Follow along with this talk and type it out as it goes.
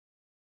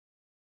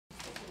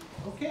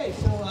Okay,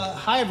 so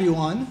hi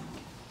everyone.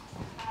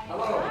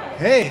 Hello.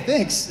 Hey,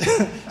 thanks.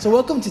 So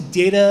welcome to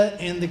Data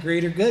and the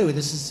Greater Good.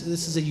 This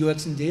is a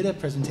UX and data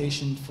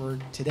presentation for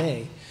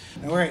today.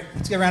 All right,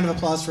 let's get a round of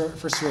applause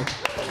for Sree.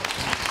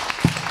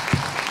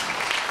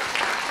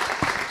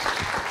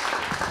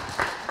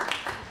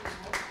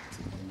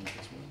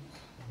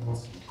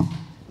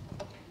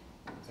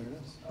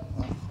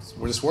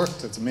 Well, this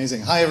worked. It's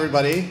amazing. Hi,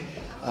 everybody.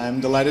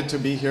 I'm delighted to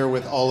be here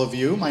with all of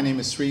you. My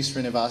name is Sree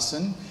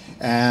Sreenivasan,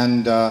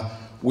 and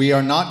we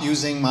are not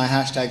using my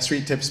hashtag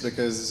 #SreeTips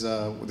because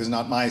this is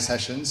not my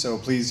session, so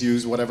please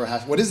use whatever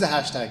hashtag. What is the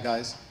hashtag,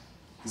 guys?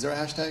 Is there a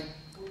hashtag?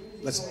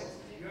 Let's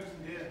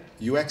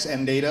UX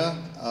and data.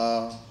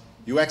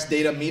 UX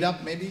data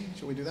meetup, maybe?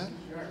 Should we do that?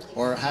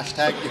 Sure. Or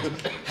hashtag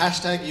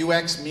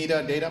UX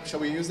meetup data.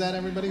 Shall we use that,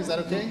 everybody? Is that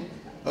okay?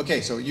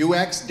 Okay, so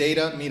UX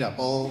data meetup,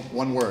 all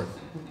one word,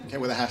 okay,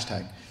 with a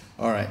hashtag.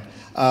 All right.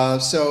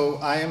 So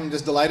I am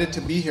just delighted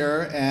to be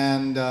here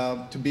and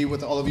to be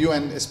with all of you,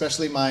 and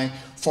especially my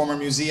former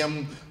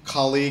museum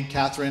colleague,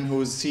 Catherine,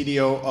 who is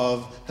CDO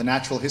of the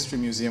Natural History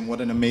Museum.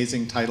 What an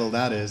amazing title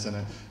that is, and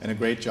a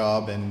great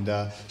job. And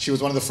she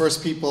was one of the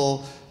first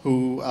people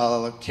who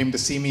came to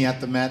see me at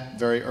the Met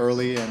very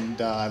early, and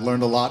I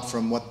learned a lot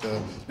from what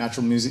the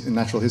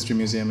Natural History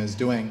Museum is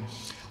doing.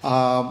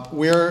 I'm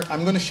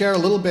going to share a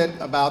little bit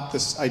about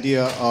this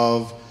idea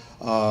of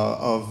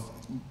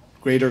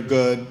greater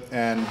good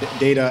and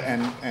data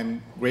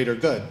and greater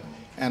good.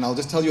 And I'll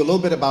just tell you a little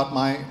bit about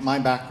my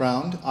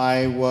background.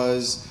 I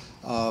was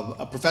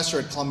a professor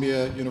at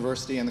Columbia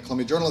University and the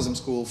Columbia Journalism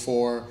School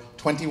for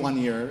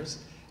 21 years.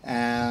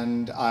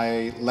 And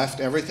I left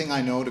everything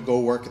I know to go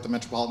work at the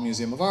Metropolitan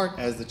Museum of Art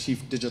as the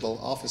chief digital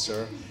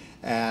officer.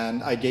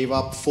 And I gave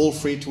up full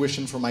free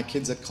tuition for my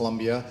kids at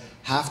Columbia,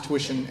 half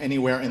tuition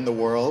anywhere in the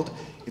world.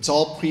 It's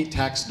all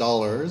pre-tax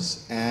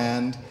dollars,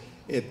 and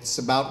it's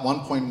about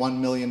 $1.1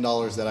 million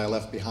that I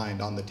left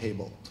behind on the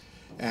table.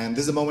 And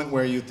this is a moment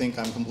where you think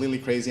I'm completely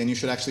crazy and you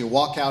should actually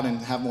walk out and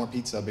have more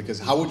pizza, because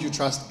how would you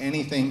trust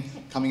anything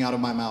coming out of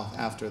my mouth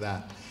after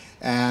that?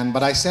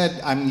 But I said,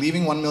 I'm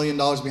leaving $1 million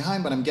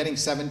behind, but I'm getting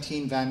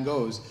 17 Van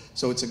Goghs,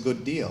 so it's a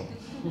good deal.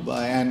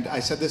 And I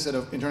said this at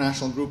an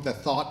international group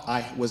that thought I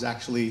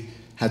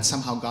had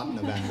somehow gotten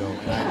a Van Gogh.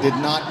 And I did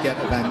not get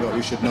a Van Gogh.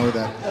 You should know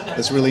that.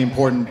 It's really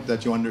important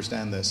that you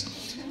understand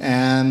this.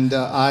 And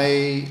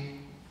I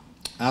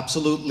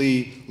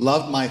absolutely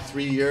loved my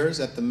 3 years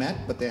at the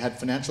Met, but they had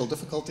financial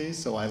difficulties,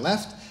 so I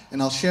left.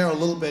 And I'll share a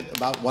little bit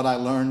about what I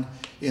learned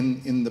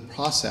in the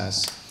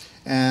process.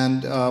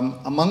 And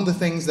among the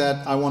things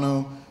that I want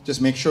to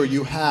just make sure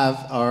you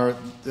have are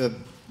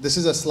this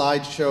is a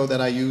slideshow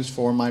that I use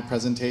for my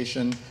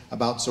presentation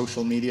about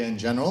social media in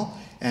general.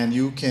 And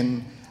you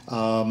can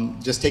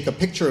just take a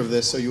picture of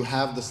this so you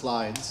have the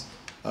slides.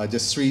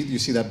 You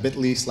see that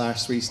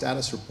bit.ly/Sree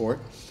status report.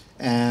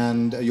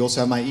 And you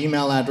also have my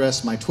email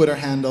address, my Twitter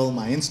handle,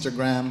 my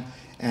Instagram,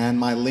 and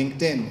my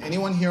LinkedIn.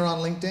 Anyone here on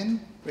LinkedIn?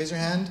 Raise your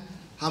hand.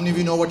 How many of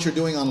you know what you're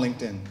doing on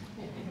LinkedIn?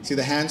 See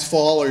the hands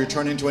fall or you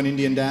turn into an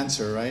Indian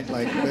dancer, right?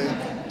 Like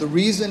the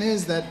reason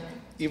is that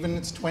even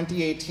it's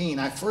 2018,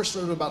 I first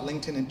wrote about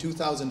LinkedIn in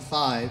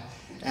 2005,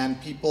 and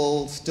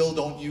people still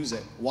don't use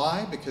it.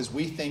 Why? Because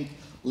we think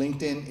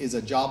LinkedIn is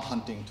a job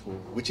hunting tool,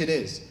 which it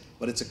is,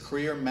 but it's a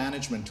career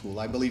management tool.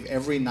 I believe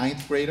every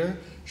 9th grader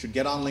should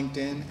get on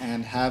LinkedIn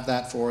and have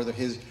that for the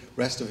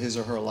rest of his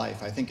or her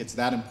life. I think it's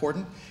that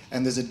important.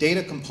 And there's a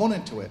data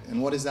component to it.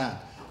 And what is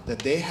that? That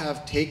they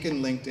have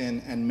taken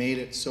LinkedIn and made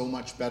it so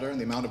much better, and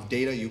the amount of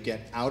data you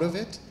get out of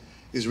it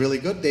is really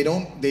good.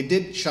 They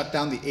did shut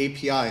down the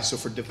API, so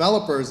for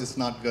developers it's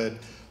not good,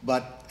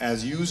 but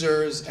as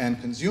users and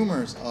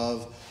consumers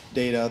of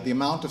data, the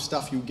amount of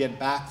stuff you get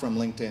back from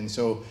LinkedIn.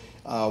 So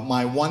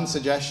my one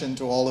suggestion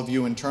to all of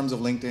you in terms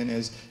of LinkedIn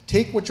is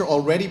take what you're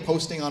already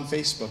posting on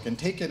Facebook and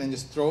take it and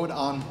just throw it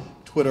on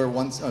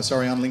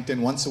on LinkedIn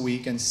once a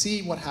week and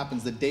see what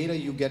happens. The data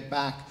you get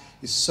back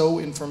is so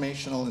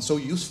informational and so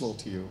useful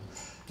to you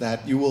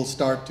that you will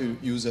start to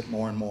use it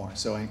more and more.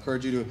 So I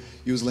encourage you to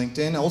use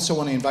LinkedIn. I also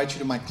want to invite you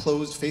to my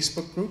closed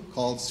Facebook group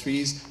called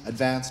Sree's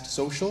Advanced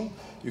Social.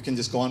 You can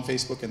just go on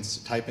Facebook and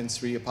type in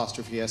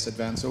Sree'(S)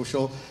 Advanced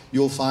Social.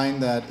 You'll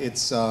find that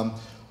it's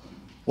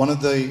one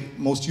of the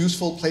most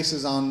useful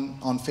places on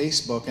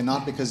Facebook, and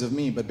not because of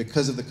me, but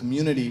because of the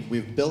community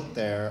we've built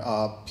there.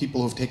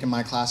 People who've taken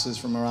my classes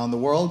from around the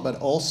world,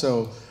 but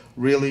also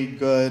really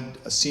good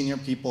senior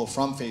people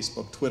from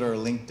Facebook, Twitter,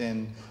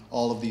 LinkedIn,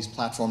 all of these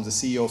platforms, the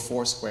CEO of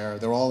Foursquare,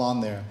 they're all on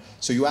there.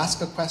 So you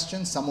ask a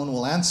question, someone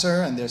will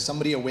answer, and there's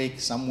somebody awake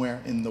somewhere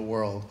in the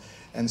world.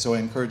 And so I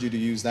encourage you to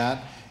use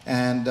that.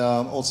 And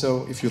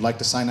also, if you'd like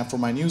to sign up for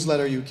my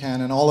newsletter, you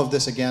can. And all of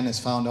this, again, is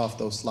found off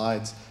those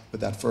slides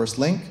with that first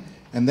link.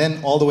 And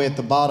then all the way at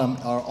the bottom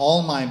are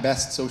all my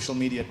best social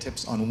media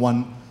tips on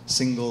one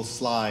single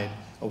slide,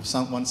 or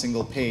one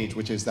single page,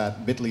 which is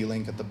that bit.ly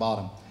link at the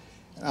bottom.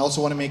 I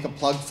also want to make a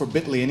plug for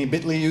bit.ly. Any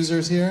bit.ly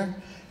users here?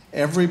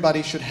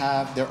 Everybody should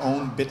have their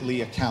own bit.ly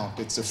account.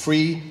 It's a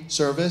free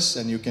service,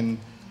 and you can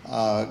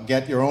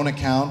get your own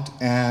account,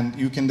 and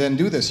you can then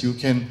do this. You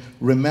can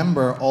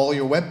remember all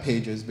your web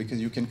pages because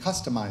you can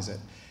customize it.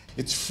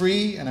 It's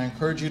free, and I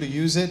encourage you to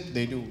use it.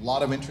 They do a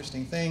lot of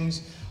interesting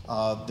things.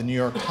 The New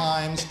York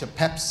Times, to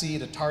Pepsi,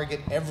 to Target,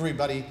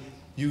 everybody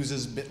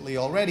uses Bitly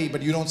already,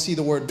 but you don't see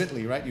the word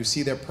Bitly, right? You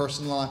see their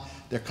personal,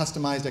 their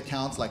customized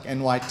accounts like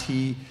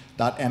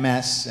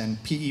nyt.ms and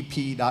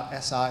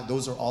pep.si.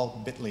 Those are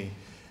all Bitly.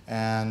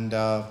 And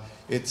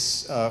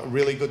it's a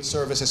really good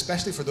service,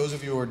 especially for those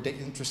of you who are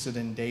interested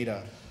in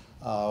data.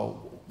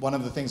 One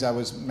of the things I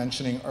was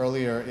mentioning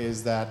earlier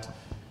is that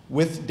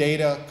with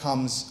data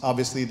comes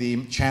obviously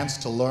the chance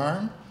to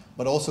learn,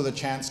 but also the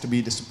chance to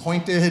be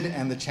disappointed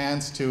and the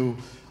chance to,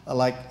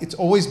 it's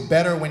always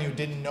better when you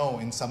didn't know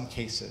in some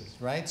cases,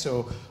 right?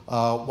 So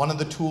one of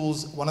the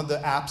tools, one of the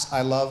apps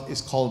I love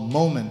is called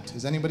Moment.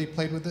 Has anybody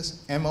played with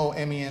this?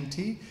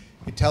 M-O-M-E-N-T.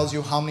 It tells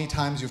you how many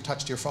times you've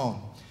touched your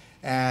phone.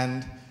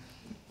 And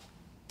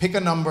pick a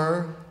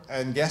number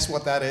and guess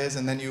what that is,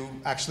 and then you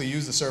actually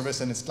use the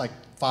service, and it's like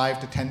 5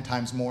 to 10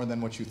 times more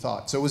than what you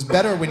thought. So it was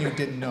better when you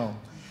didn't know.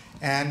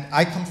 And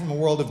I come from a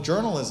world of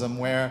journalism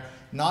where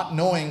not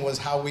knowing was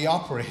how we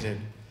operated.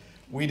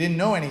 We didn't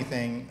know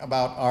anything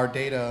about our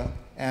data,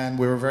 and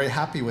we were very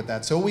happy with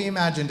that. So we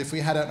imagined if we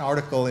had an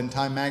article in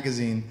Time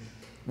magazine,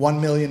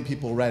 1 million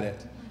people read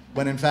it,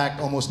 when in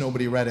fact almost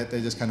nobody read it.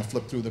 They just kind of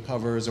flipped through the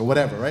covers or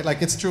whatever, right?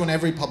 Like, it's true in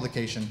every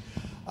publication.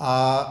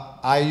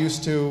 I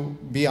used to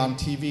be on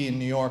TV in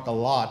New York a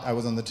lot. I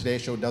was on the Today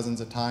Show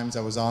dozens of times.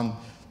 I was on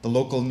the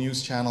local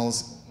news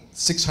channels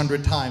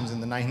 600 times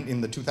in the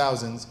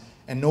 2000s,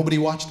 and nobody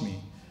watched me.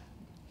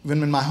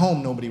 Even in my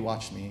home, nobody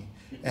watched me.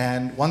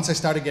 And once I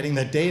started getting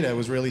the data, it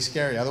was really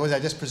scary. Otherwise, I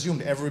just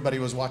presumed everybody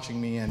was watching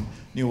me and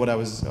knew what I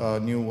was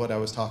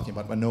talking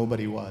about, but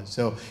nobody was.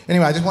 So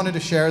anyway, I just wanted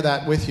to share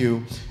that with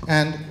you.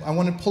 And I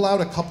want to pull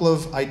out a couple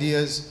of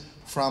ideas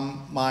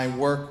from my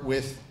work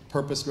with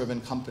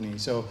purpose-driven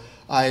companies. So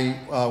I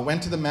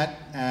went to the Met,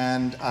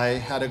 and I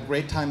had a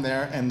great time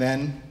there, and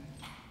then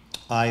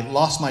I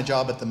lost my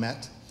job at the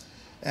Met,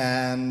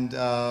 and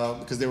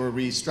because they were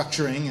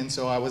restructuring, and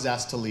so I was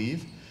asked to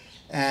leave.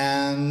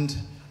 And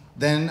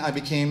then I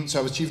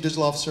was Chief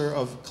Digital Officer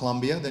of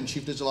Columbia, then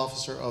Chief Digital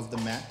Officer of the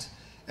Met,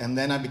 and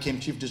then I became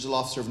Chief Digital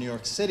Officer of New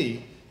York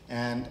City,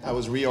 and I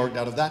was reorged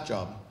out of that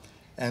job.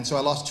 And so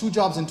I lost 2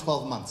 jobs in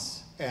 12 months.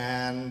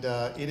 And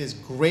it is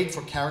great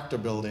for character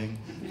building,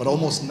 but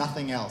almost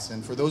nothing else.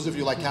 And for those of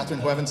you like Catherine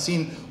who hasn't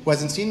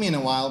seen me in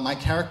a while, my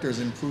character has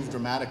improved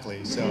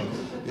dramatically. So,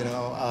 you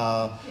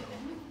know,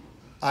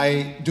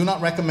 I do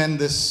not recommend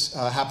this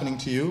happening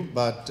to you,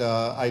 but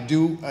I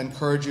do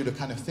encourage you to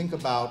kind of think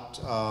about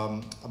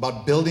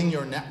building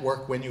your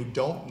network when you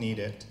don't need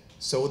it,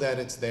 so that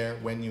it's there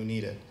when you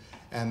need it.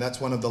 And that's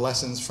one of the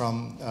lessons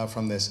from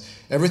this.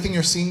 Everything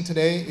you're seeing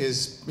today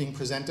is being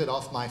presented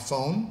off my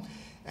phone.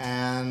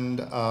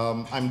 And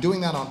I'm doing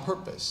that on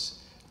purpose.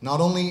 Not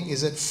only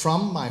is it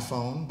from my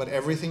phone, but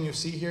everything you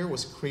see here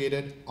was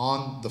created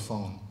on the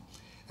phone.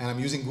 And I'm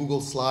using Google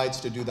Slides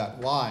to do that.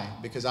 Why?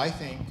 Because I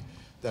think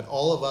that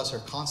all of us are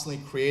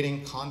constantly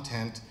creating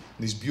content,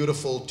 these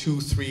beautiful 2,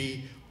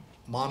 3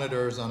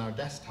 monitors on our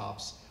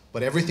desktops,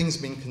 but everything's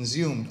being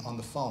consumed on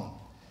the phone.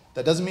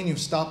 That doesn't mean you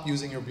stop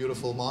using your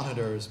beautiful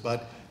monitors,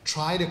 but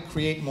try to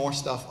create more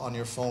stuff on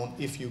your phone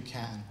if you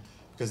can,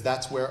 because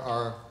that's where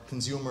our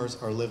consumers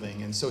are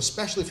living. And so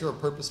especially if you're a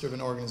purpose-driven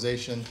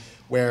organization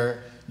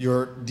where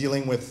you're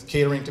dealing with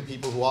catering to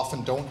people who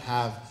often don't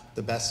have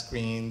the best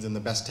screens and the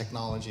best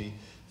technology,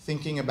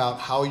 thinking about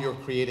how you're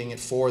creating it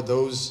for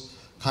those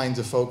kinds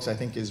of folks, I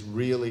think, is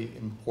really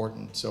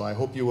important. So I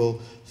hope you will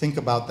think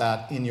about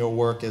that in your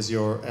work as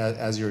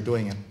you're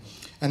doing it.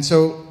 And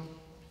so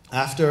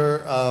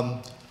after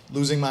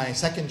losing my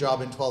second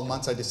job in 12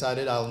 months, I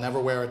decided I'll never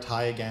wear a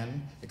tie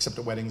again, except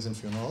at weddings and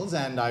funerals,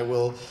 and I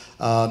will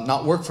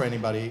not work for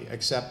anybody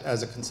except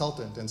as a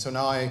consultant. And so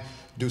now I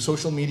do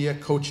social media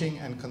coaching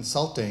and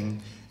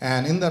consulting,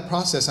 and in that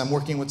process I'm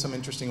working with some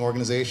interesting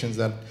organizations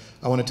that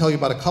I want to tell you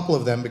about, a couple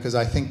of them, because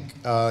I think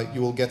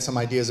you will get some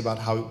ideas about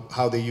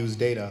how they use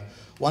data.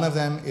 One of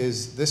them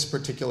is this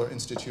particular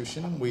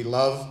institution. We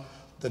love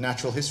the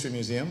Natural History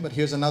Museum, but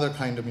here's another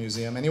kind of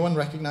museum. Anyone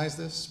recognize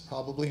this?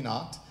 Probably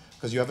not,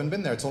 because you haven't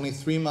been there. It's only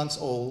 3 months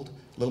old,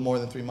 a little more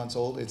than 3 months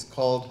old. It's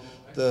called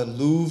the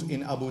Louvre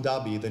in Abu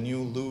Dhabi, the new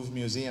Louvre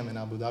Museum in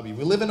Abu Dhabi.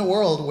 We live in a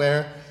world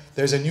where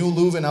there's a new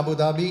Louvre in Abu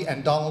Dhabi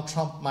and Donald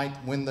Trump might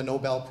win the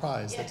Nobel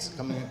Prize. That's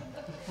coming.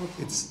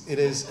 It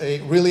is a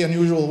really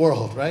unusual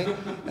world, right?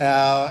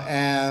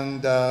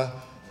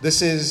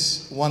 This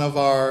is one of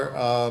our,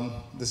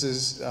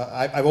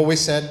 I've always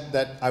said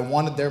that I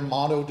wanted their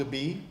motto to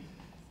be,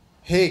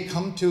 hey,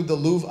 come to the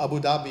Louvre Abu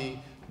Dhabi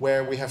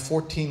where we have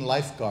 14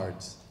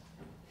 lifeguards.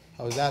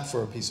 How is that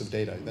for a piece of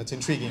data? That's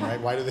intriguing,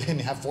 right? Why do they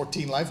have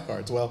 14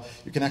 lifeguards? Well,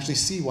 you can actually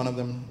see one of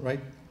them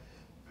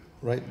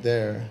right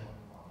there.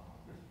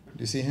 Do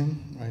you see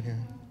him? Right here.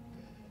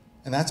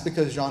 And that's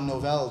because Jean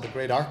Nouvel, the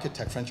great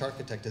architect, French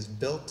architect, has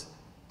built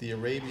the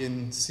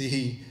Arabian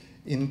Sea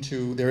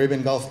the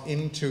Arabian Gulf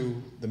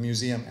into the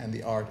museum and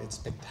the art. It's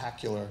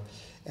spectacular.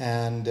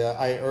 And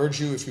I urge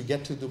you, if you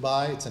get to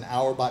Dubai, it's an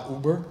hour by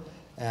Uber,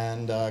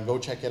 and go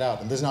check it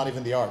out. And this is not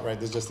even the art, right?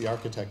 This is just the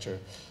architecture.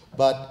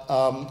 But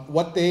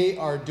what they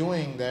are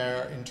doing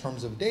there in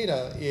terms of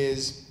data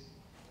is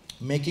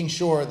making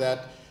sure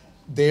that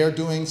they're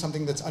doing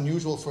something that's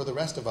unusual for the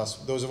rest of us,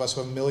 those of us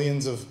who have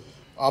millions of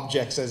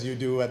objects as you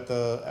do at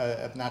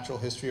Natural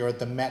History or at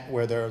the Met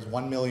where there's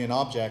 1 million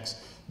objects.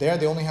 There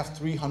they only have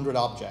 300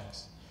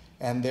 objects.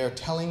 And they're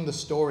telling the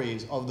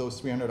stories of those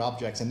 300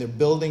 objects, and they're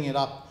building it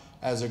up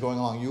as they're going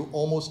along. You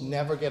almost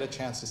never get a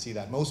chance to see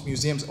that. Most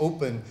museums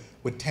open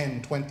with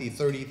 10, 20,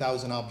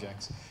 30,000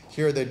 objects.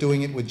 Here they're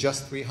doing it with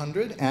just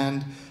 300,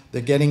 and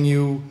they're getting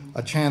you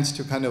a chance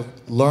to kind of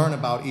learn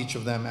about each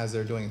of them as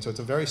they're doing it. So it's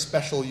a very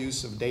special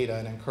use of data,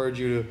 and I encourage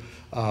you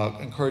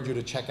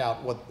to check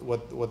out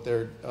what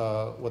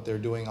they're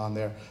doing on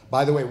there.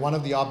 By the way, one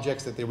of the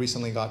objects that they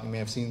recently got, you may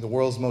have seen, the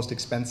world's most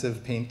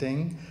expensive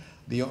painting,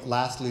 the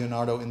last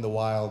Leonardo in the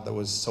wild that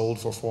was sold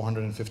for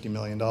 $450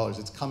 million.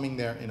 It's coming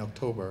there in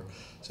October,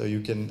 so you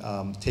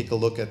can take a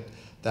look at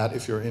that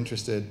if you're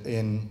interested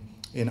in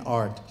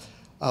art.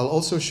 I'll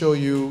also show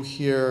you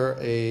here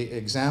an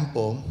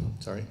example.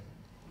 Sorry.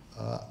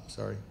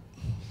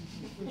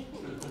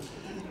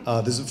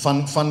 This is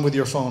fun with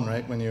your phone,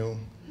 right? When you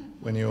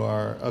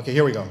are, okay,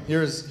 here we go.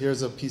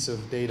 Here's a piece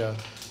of data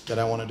that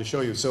I wanted to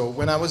show you. So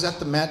when I was at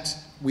the Met,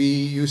 we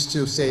used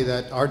to say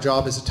that our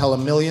job is to tell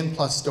 1 million+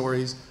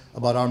 stories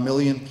about our 1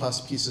 million+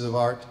 pieces of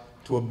art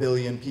to 1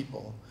 billion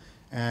people.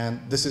 And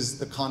this is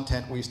the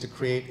content we used to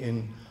create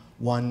in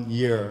 1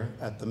 year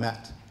at the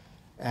Met.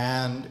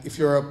 And if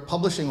you're a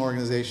publishing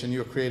organization,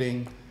 you're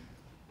creating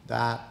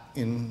that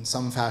in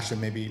some fashion,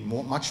 maybe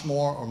much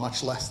more or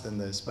much less than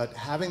this. But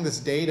having this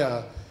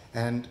data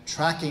and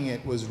tracking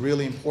it was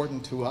really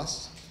important to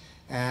us.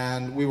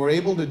 And we were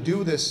able to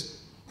do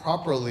this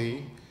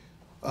properly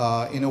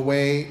in a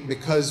way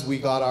because we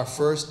got our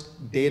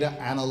first data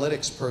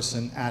analytics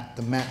person at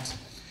the Met.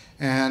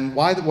 And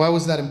why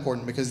was that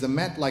important? Because the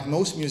Met, like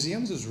most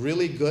museums, is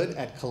really good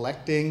at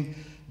collecting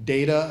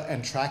data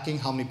and tracking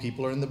how many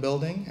people are in the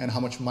building and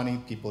how much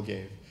money people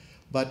gave.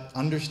 But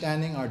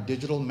understanding our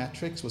digital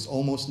metrics was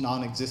almost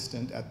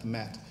non-existent at the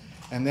Met.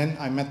 And then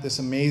I met this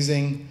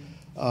amazing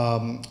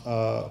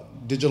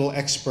digital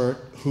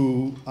expert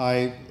who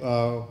I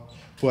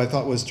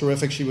thought was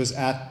terrific. She was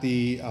at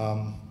the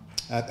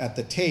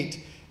Tate,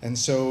 and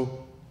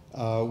so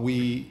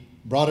we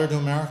brought her to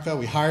America.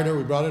 We hired her,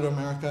 we brought her to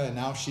America, and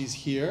now she's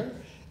here.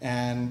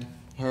 And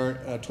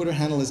her Twitter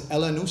handle is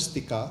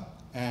Elenustica,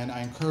 and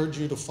I encourage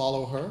you to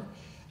follow her.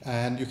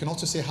 And you can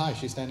also say hi.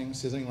 She's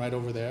sitting right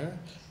over there.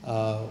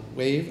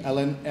 Wave,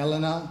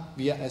 Elena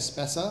Via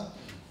Espesa,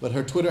 but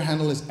her Twitter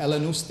handle is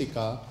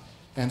Elenustica,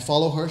 and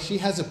follow her. She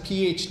has a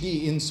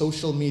PhD in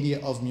social media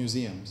of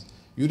museums.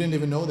 You didn't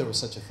even know there was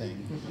such a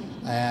thing.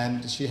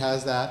 And she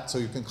has that, so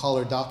you can call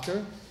her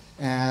doctor.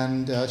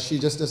 And she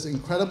just does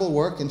incredible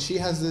work, and she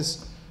has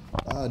this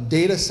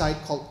data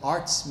site called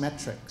Arts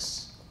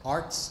Metrics.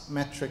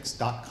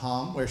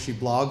 artsmetrics.com, where she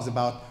blogs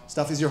about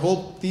stuff. Is your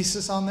whole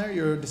thesis on there,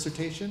 your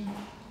dissertation?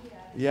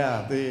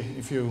 Yeah,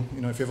 if you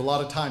have a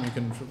lot of time, you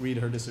can read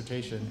her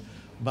dissertation.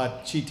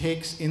 But she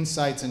takes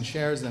insights and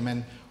shares them.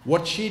 And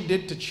what she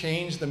did to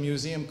change the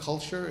museum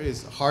culture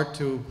is hard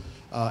to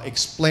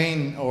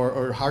explain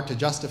or hard to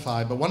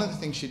justify. But one of the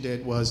things she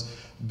did was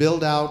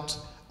build out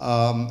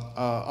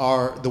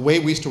the way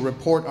we used to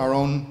report our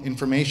own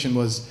information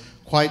was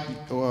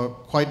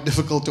quite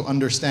difficult to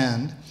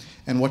understand.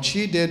 And what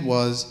she did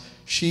was,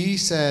 she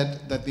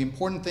said that the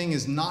important thing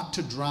is not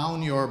to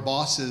drown your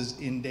bosses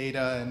in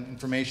data and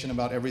information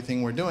about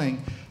everything we're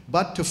doing,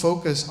 but to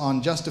focus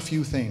on just a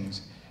few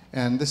things.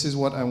 And this is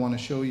what I want to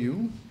show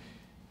you.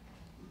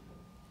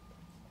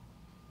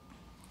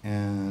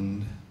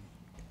 And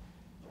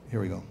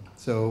here we go.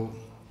 So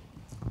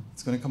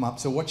it's going to come up.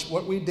 So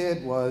what we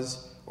did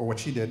was, or what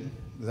she did,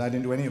 because I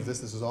didn't do any of this,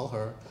 this was all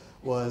her,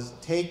 was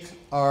take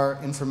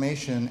our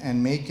information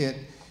and make it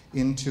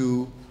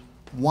into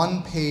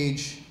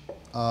one-page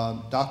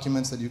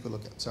documents that you could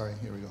look at. Sorry,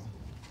 here we go.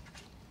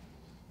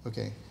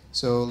 Okay,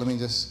 so let me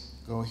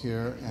just go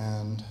here,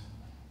 and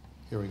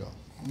here we go.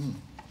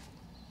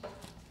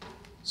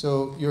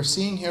 So you're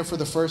seeing here for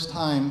the first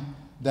time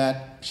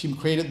that she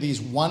created these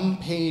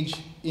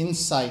one-page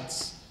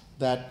insights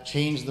that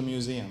changed the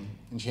museum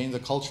and changed the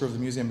culture of the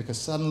museum, because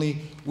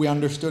suddenly we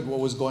understood what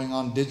was going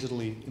on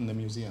digitally in the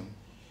museum.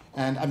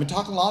 And I've been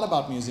talking a lot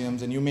about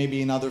museums, and you may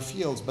be in other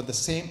fields, but the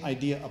same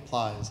idea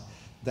applies.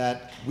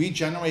 That we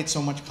generate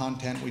so much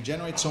content, we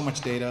generate so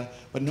much data,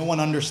 but no one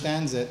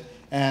understands it.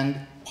 And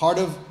part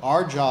of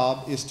our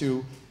job is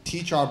to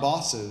teach our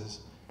bosses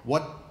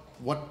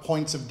what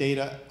points of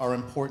data are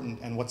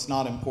important and what's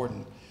not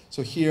important.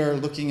 So here,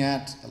 looking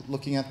at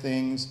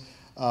things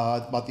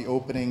about the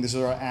opening, this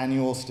is our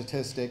annual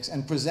statistics,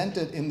 and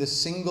presented in this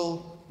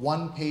single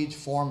one-page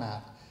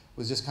format. It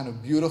was just kind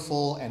of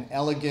beautiful and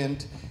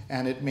elegant,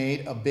 and it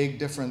made a big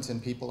difference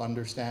in people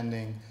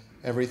understanding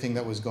everything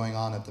that was going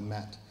on at the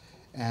Met.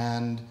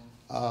 And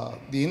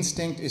the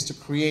instinct is to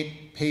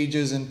create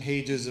pages and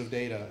pages of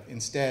data.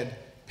 Instead,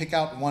 pick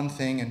out one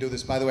thing and do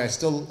this. By the way,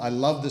 I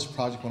love this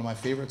project. One of my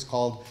favorites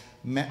called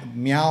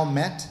Meow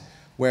Met,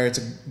 where it's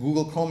a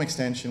Google Chrome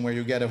extension where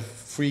you get a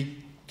free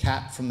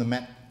cat from the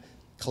Met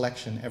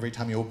collection every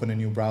time you open a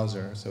new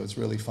browser. So it's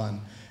really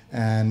fun.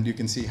 And you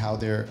can see how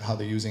they're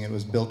using it. It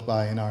was built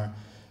in our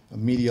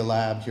media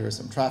lab. Here are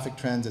some traffic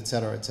trends, et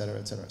cetera, et cetera,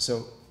 et cetera.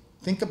 So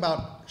think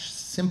about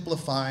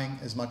simplifying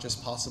as much as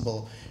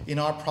possible. In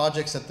our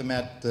projects at the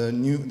Met,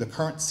 the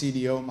current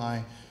CDO,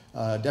 my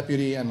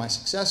deputy and my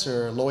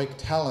successor, Loic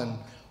Talon,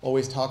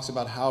 always talks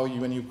about how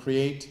when you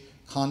create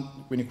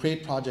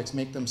projects,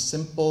 make them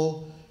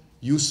simple,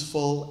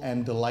 useful,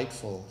 and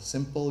delightful.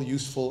 Simple,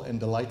 useful, and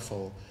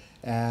delightful.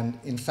 And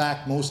in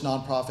fact, most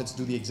nonprofits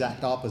do the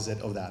exact opposite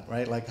of that,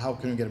 right? Like, how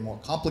can we get it more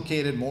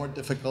complicated, more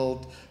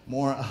difficult,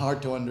 more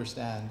hard to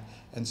understand?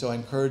 And so I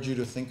encourage you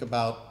to think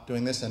about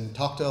doing this and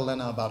talk to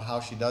Elena about how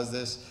she does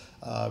this.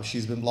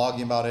 She's been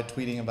blogging about it,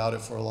 tweeting about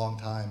it for a long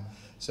time.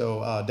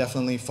 So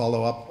definitely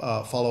follow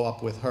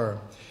up with her.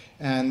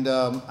 And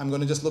I'm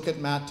going to just look at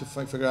Matt to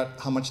figure out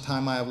how much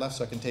time I have left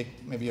so I can take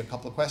maybe a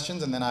couple of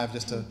questions, and then I have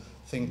just a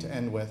thing to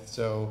end with.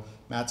 So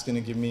Matt's going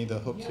to give me the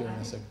hook here in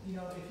a second. You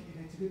know,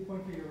 it's a good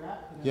point for your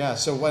wrap. Yeah,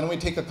 so why don't we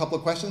take a couple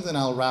of questions, and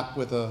I'll wrap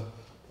with a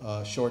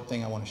short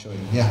thing I want to show you.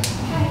 Yeah.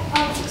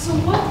 Hi, so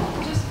what,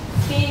 just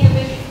being a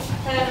big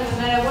fan of the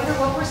Met, I wonder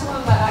what were some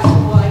of the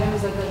actionable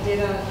items of the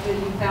data that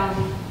you found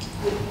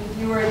that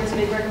you were able to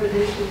make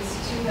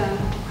recommendations to them?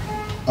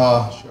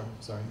 Sure,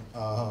 sorry.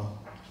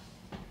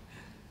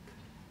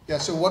 Yeah,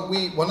 so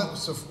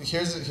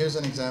here's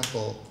an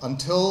example.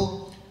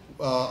 Until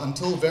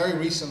very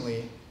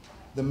recently,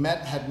 the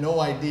Met had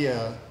no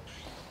idea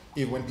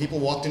when people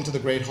walked into the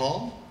Great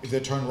Hall, if they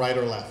turned right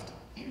or left.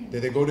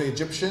 Did they go to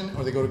Egyptian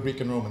or they go to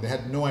Greek and Roman? They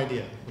had no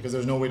idea because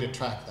there's no way to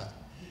track that.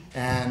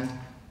 And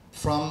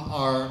from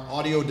our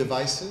audio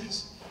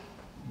devices,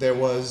 there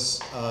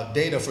was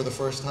data for the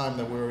first time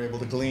that we were able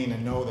to glean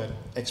and know that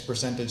X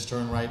percentage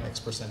turn right, X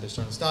percentage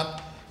turn.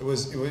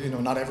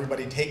 Not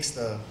everybody takes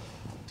the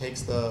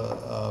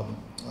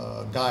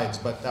guides,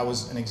 but that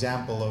was an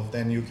example of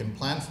then you can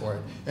plan for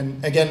it.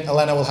 And again,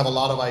 Elena will have a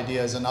lot of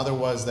ideas. Another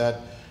was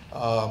that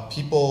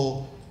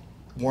people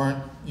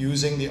weren't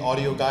using the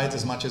audio guides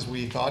as much as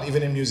we thought.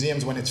 Even in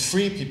museums, when it's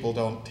free, people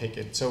don't take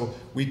it. So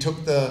we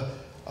took the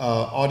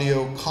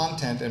audio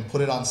content and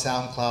put it on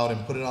SoundCloud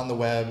and put it on the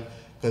web,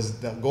 because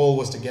the goal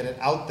was to get it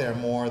out there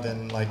more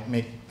than like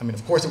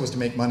of course it was to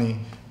make money,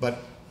 but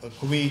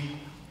could we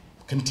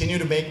continue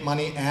to make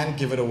money and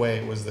give it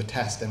away was the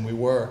test, and we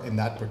were in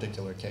that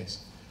particular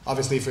case.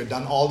 Obviously, if we had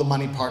done all the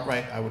money part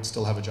right, I would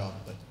still have a job,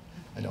 but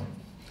I don't.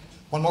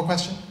 One more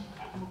question?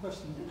 One more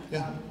question.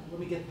 Yeah. Let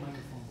me get the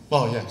microphone.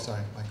 Oh, yeah,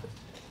 sorry, microphone.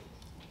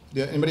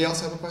 Yeah, anybody else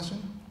have a question?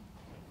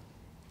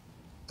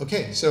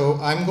 Okay, so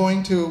I'm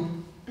going to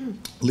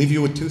leave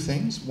you with two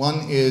things.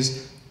 One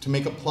is to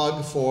make a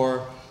plug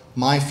for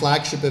my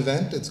flagship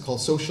event. It's called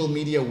Social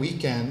Media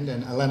Weekend,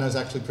 and Elena is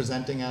actually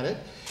presenting at it.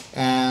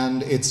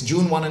 And it's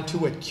June 1 and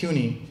 2 at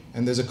CUNY,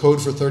 and there's a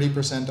code for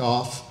 30%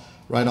 off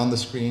right on the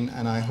screen,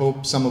 and I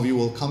hope some of you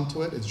will come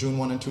to it. It's June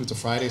 1 and 2, it's a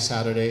Friday,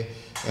 Saturday,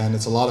 and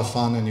it's a lot of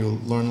fun, and you'll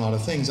learn a lot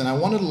of things. And I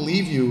wanted to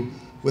leave you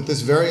with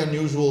this very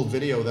unusual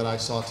video that I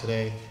saw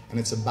today, and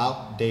it's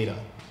about data.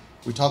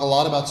 We talk a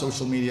lot about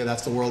social media,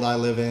 that's the world I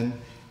live in,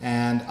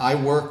 and I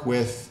work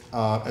with,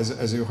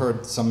 as you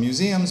heard, some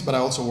museums, but I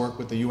also work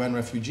with the UN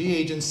Refugee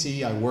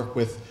Agency. I work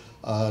with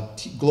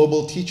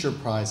Global Teacher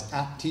Prize.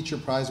 At Teacher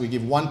Prize, we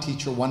give one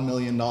teacher $1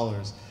 million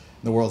in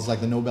the world. It's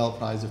like the Nobel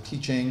Prize of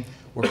Teaching.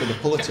 Work with the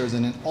Pulitzers,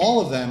 and in all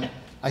of them,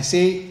 I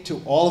say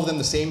to all of them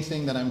the same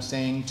thing that I'm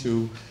saying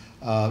to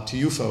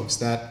you folks,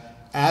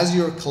 that as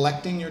you're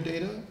collecting your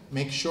data,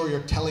 make sure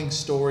you're telling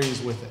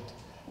stories with it.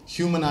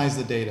 Humanize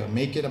the data,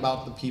 make it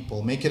about the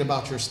people, make it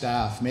about your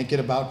staff, make it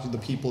about the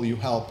people you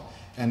help,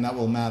 and that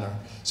will matter.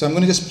 So I'm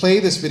going to just play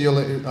this video.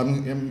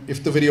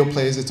 If the video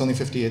plays, it's only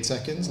 58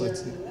 seconds.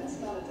 Let's see.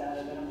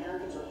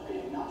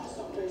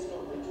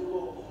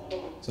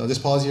 So I'll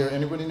just pause here.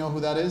 Anybody know who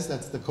that is?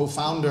 That's the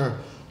co-founder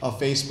of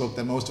Facebook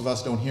that most of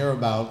us don't hear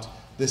about.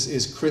 This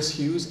is Chris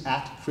Hughes,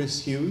 at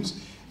Chris Hughes,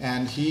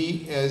 and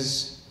he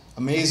is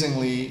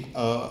amazingly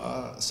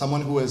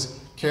someone who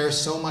cares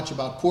so much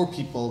about poor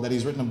people that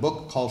he's written a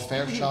book called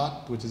Fair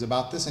Shot, which is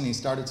about this, and he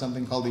started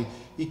something called the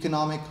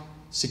Economic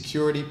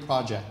Security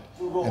Project.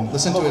 And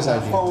listen to his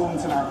idea. Our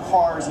phones and our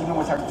cars, even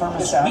with our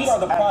thermostats. We are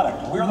the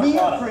product. We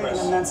are creating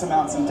immense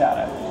amounts of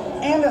data.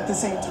 And at the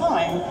same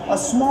time, a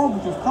small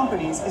group of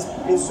companies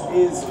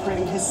is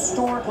creating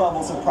historic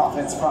levels of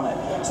profits from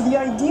it. So the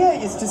idea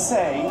is to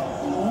say,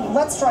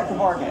 let's strike a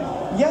bargain.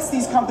 Yes,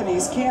 these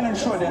companies can and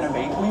should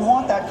innovate. We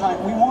want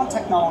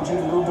technology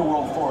to move the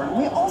world forward.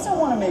 We also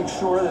want to make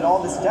sure that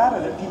all this data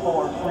that people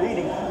are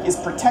creating is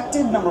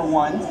protected, number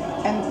one,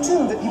 and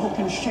two, that people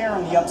can share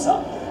in the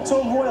upside. So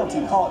a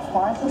royalty, call it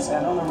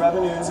 5% on the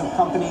revenues of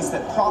companies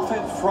that profit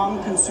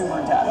from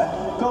consumer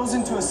data, goes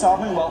into a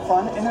sovereign wealth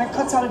fund, and then it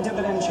cuts out a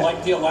dividend check.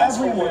 Like the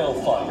Alaska Oil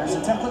Fund. There's a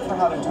template for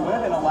how to do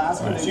it in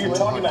Alaska. Right. So you're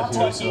talking about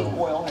taking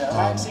oil.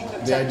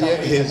 The idea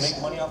is,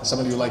 some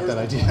of you like that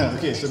idea.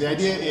 Okay, so the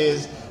idea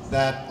is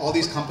that all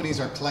these companies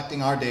are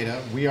collecting our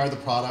data. We are the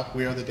product,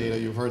 we are the data,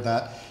 you've heard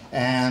that.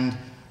 And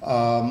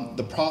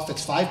the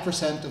profits,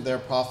 5% of their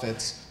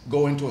profits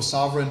go into a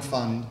sovereign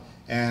fund,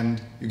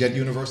 and you get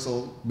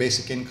universal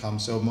basic income.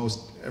 So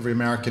every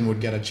American would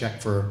get a check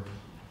for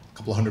a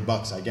couple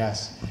 $100, I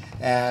guess.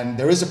 And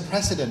there is a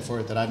precedent for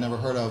it that I've never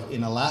heard of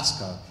in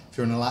Alaska. If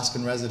you're an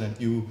Alaskan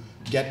resident, you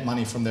get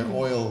money from their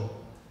oil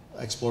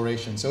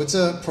exploration. So it's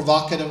a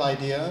provocative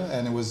idea,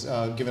 and it was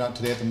given out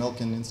today at the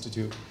Milken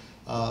Institute.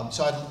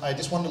 So I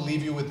just wanted to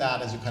leave you with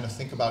that as you kind of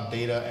think about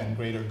data and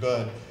greater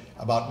good,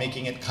 about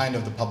making it kind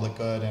of the public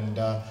good. And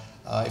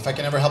if I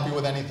can ever help you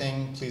with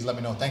anything, please let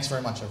me know. Thanks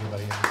very much,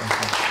 everybody.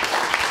 Thanks.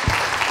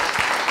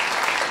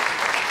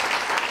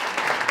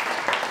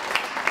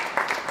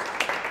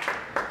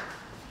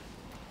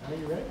 Are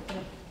you ready?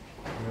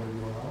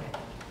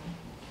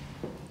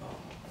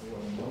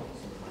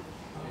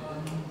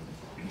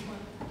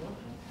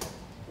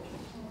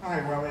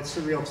 Hi, well, it's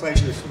a real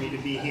pleasure for me to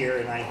be here,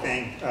 and I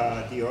thank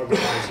the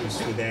organizers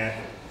for that.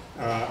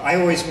 I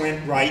always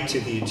went right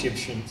to the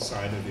Egyptian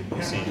side of the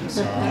museum,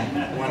 so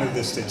I'm one of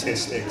the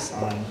statistics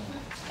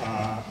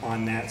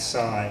on that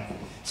side.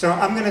 So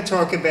I'm going to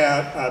talk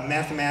about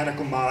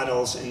mathematical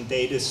models and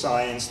data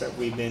science that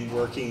we've been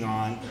working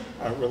on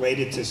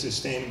related to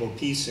sustainable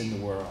peace in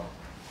the world.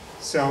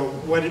 So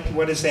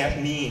what does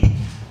that mean?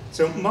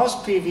 So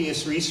most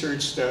previous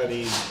research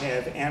studies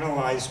have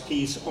analyzed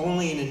peace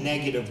only in a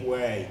negative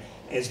way,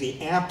 as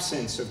the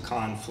absence of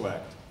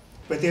conflict.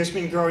 But there's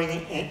been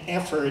growing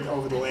effort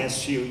over the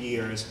last few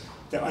years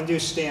to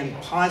understand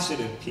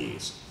positive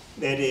peace,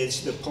 that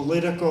is, the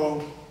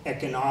political,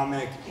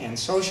 economic, and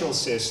social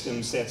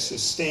systems that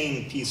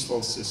sustain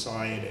peaceful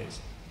societies.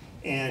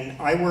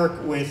 And I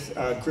work with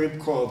a group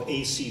called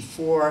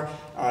AC4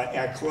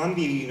 at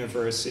Columbia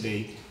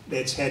University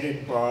that's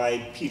headed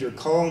by Peter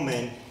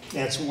Coleman.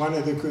 That's one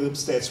of the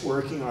groups that's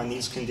working on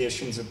these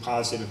conditions of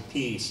positive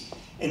peace.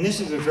 And this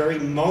is a very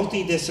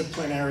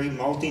multidisciplinary,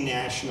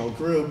 multinational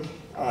group,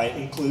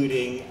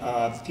 including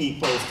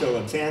people,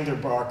 Philip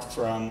Vanderbach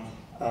from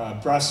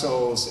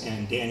Brussels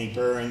and Danny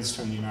Burns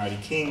from the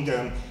United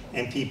Kingdom,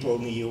 and people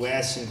in the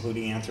US,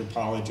 including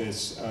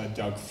anthropologist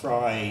Doug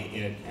Fry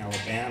in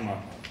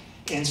Alabama.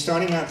 And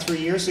starting about 3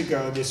 years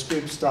ago, this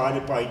group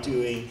started by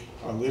doing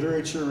a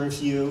literature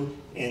review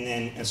and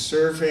then a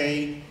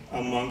survey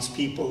amongst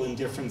people in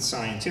different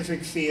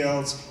scientific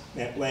fields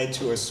that led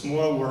to a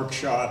small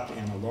workshop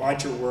and a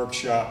larger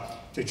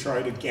workshop to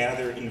try to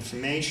gather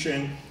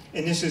information.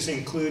 And this has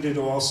included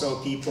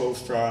also people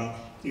from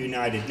the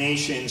United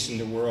Nations and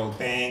the World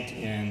Bank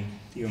and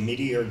the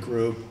Omidyar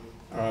Group,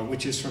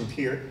 which is from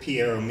Pierre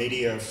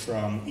Omidyar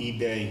from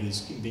eBay,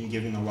 who's been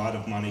giving a lot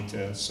of money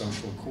to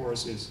social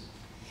causes.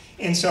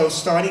 And so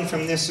starting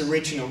from this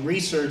original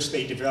research,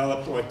 they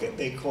developed what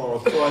they call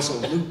a causal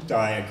loop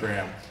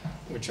diagram,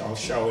 which I'll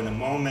show in a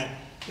moment,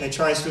 that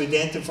tries to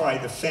identify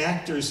the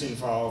factors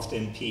involved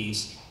in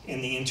peace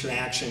and the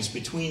interactions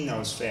between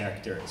those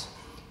factors.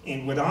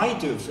 And what I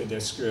do for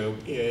this group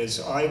is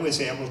I was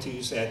able to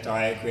use that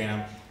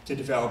diagram to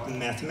develop a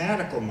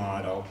mathematical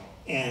model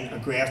and a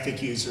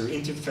graphic user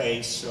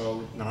interface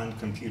so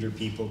non-computer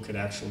people could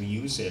actually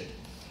use it.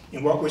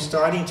 And what we're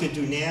starting to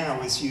do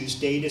now is use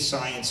data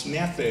science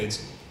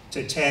methods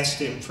to test,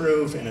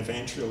 improve, and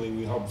eventually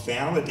we hope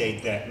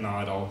validate that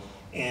model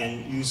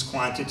and use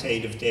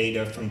quantitative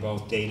data from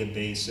both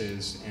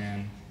databases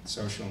and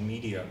social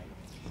media.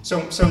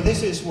 So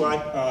this is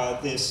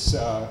what this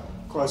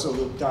causal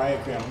loop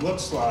diagram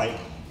looks like.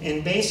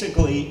 And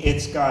basically,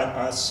 it's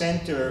got a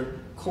center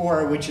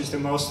core, which is the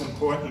most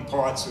important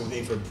part, so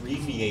they've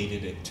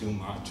abbreviated it too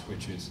much,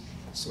 which is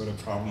sort of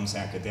problems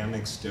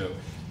academics do.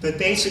 But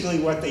basically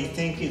what they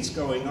think is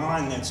going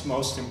on that's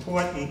most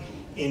important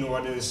in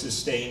order to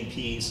sustain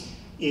peace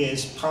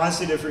is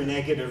positive or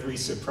negative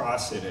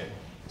reciprocity.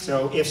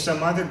 So if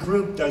some other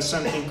group does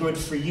something good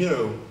for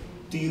you,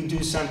 do you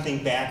do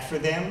something back for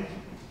them?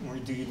 Or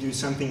do you do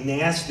something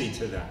nasty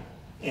to them?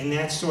 And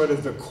that's sort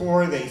of the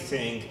core, they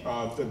think,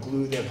 of the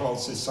glue that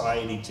holds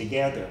society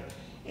together.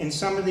 And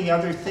some of the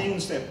other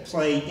things that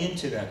play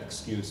into that,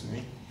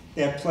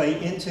 that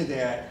play into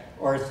that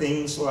are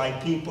things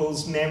like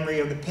people's memory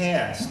of the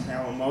past.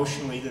 How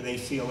emotionally do they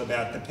feel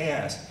about the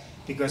past?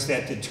 Because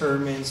that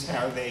determines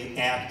how they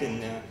act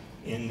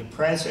in the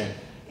present.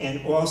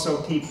 And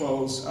also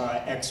people's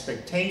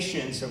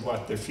expectations of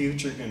what their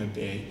future is going to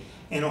be,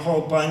 and a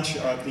whole bunch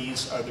of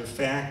these other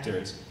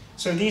factors.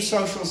 So these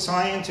social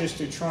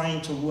scientists are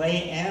trying to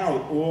lay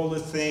out all the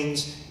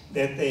things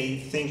that they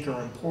think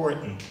are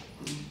important.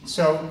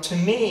 So to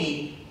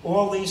me,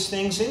 all these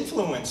things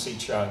influence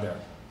each other.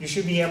 You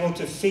should be able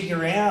to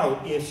figure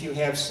out, if you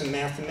have some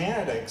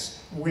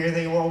mathematics, where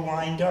they all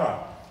wind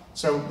up.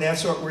 So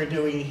that's what we're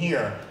doing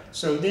here.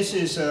 So this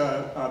is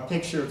a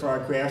picture of our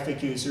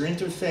graphic user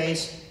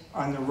interface.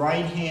 On the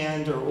right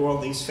hand are all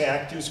these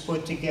factors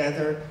put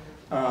together.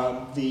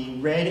 The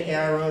red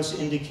arrows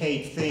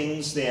indicate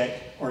things that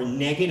are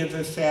negative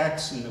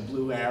effects, and the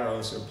blue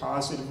arrows are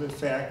positive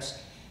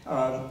effects.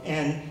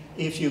 And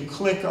if you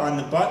click on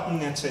the button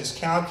that says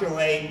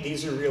calculate,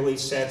 these are really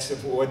sets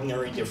of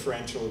ordinary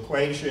differential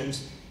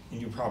equations. And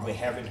you probably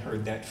haven't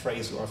heard that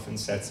phrase often,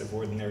 sets of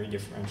ordinary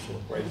differential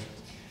equations.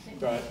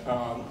 But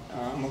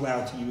I'm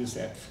allowed to use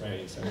that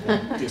phrase, I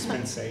want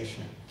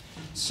dispensation.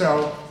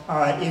 So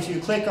if you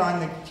click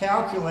on the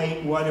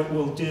calculate, what it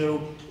will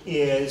do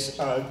is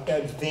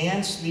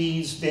advance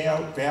these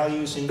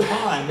values in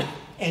time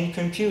and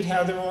compute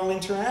how they're all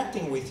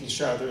interacting with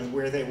each other and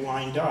where they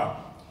wind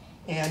up.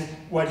 And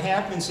what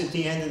happens at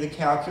the end of the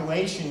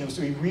calculation is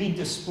we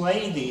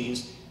redisplay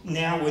these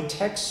now with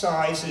text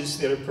sizes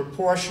that are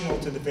proportional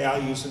to the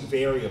values of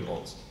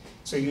variables.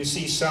 So you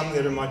see some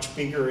that are much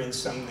bigger and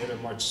some that are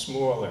much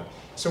smaller.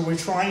 So we're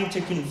trying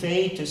to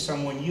convey to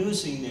someone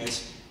using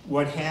this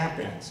what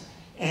happens.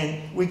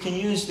 And we can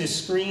use the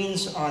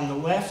screens on the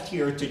left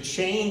here to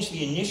change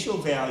the initial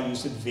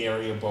values of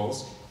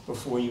variables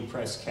before you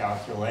press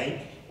calculate.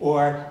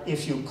 Or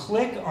if you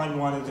click on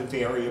one of the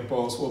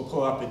variables, we'll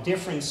pull up a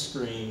different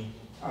screen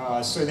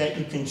so that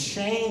you can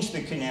change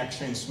the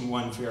connections from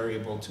one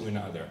variable to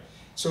another.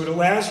 So it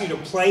allows you to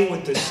play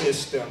with the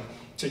system,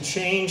 to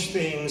change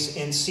things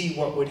and see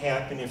what would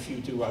happen if you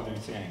do other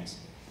things.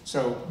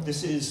 So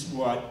this is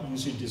what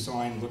user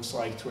design looks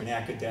like to an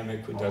academic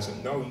who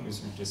doesn't know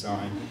user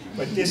design.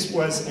 But this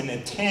was an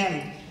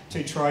attempt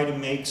to try to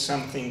make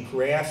something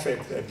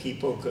graphic that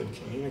people could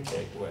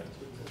communicate with.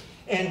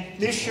 And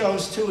this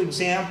shows two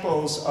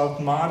examples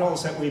of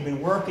models that we've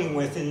been working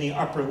with. In the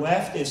upper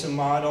left is a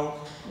model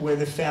where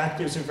the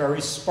factors are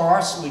very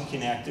sparsely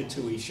connected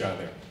to each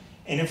other.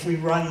 And if we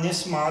run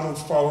this model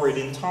forward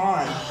in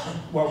time,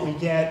 what we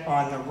get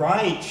on the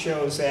right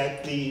shows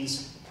that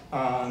these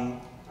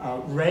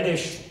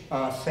reddish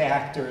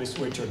factors,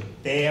 which are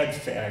bad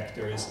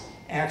factors,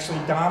 actually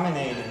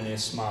dominate in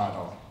this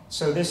model.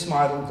 So this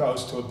model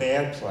goes to a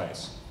bad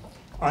place.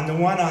 On the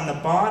one on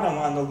the bottom,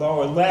 on the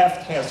lower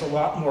left, has a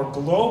lot more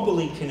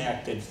globally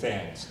connected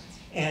things.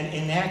 And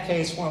in that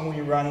case, when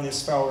we run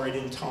this forward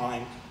in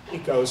time,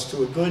 it goes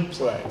to a good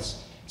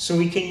place. So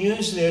we can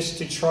use this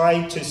to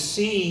try to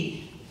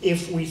see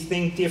if we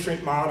think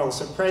different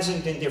models are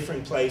present in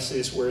different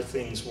places where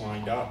things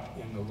wind up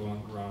in the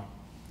long run.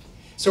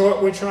 So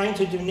what we're trying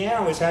to do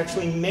now is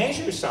actually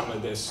measure some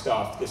of this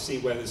stuff to see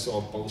whether it's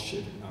all bullshit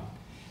or not.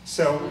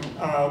 So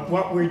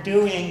what we're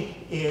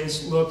doing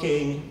is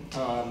looking,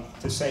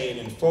 to say it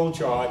in full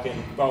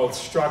jargon, both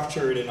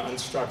structured and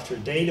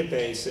unstructured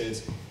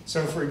databases.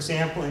 So for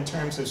example, in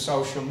terms of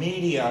social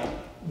media,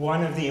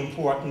 one of the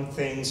important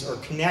things are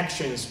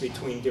connections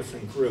between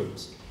different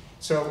groups.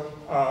 So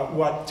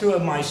what two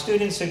of my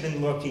students have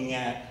been looking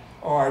at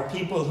are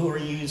people who are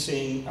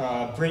using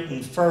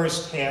Britain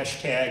First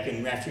hashtag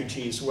and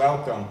Refugees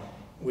Welcome,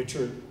 which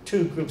are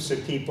two groups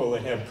of people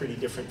that have pretty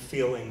different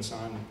feelings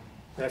on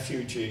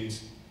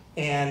refugees,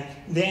 and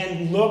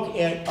then look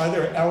at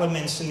other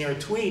elements in their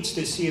tweets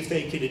to see if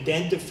they could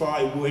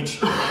identify which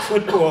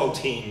football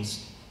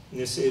teams, and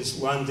this is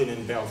London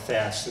and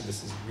Belfast, so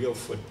this is real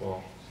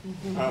football,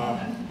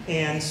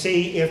 and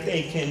see if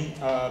they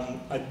can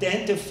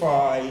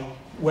identify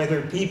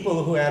whether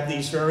people who have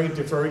these very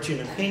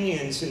divergent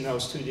opinions in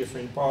those two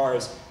different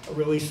bars are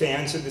really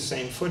fans of the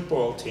same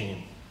football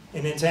team.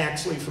 And it's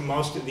actually, for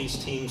most of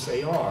these teams,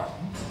 they are.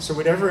 So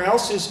whatever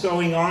else is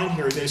going on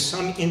here, there's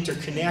some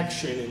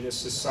interconnection in this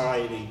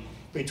society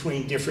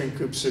between different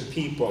groups of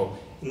people,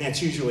 and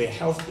that's usually a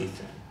healthy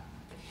thing.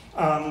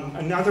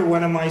 Another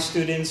one of my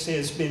students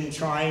has been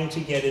trying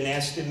to get an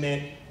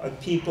estimate of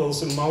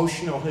people's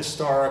emotional,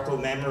 historical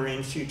memory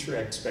and future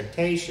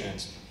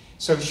expectations.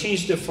 So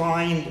she's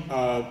defined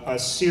a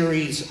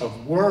series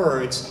of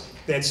words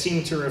that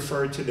seem to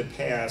refer to the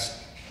past,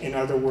 in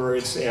other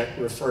words, that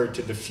refer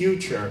to the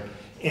future.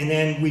 And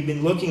then we've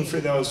been looking for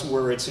those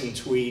words in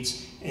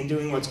tweets and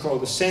doing what's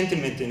called a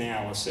sentiment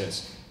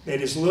analysis,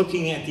 that is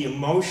looking at the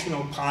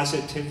emotional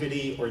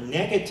positivity or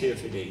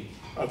negativity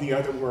of the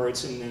other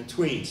words in the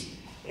tweets.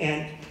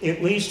 And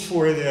at least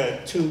for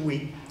the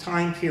 2-week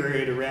time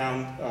period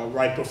around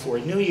right before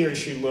New Year,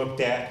 she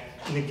looked at,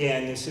 and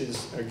again, this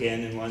is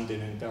again in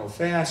London and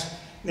Belfast,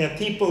 that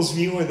people's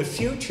view of the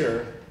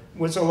future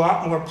was a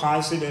lot more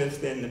positive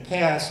than the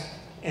past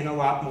and a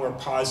lot more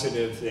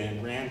positive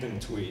than random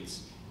tweets.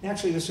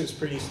 Actually, this was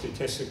pretty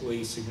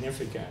statistically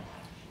significant.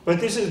 But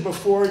this is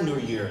before New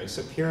Year's.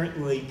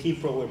 Apparently,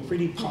 people are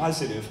pretty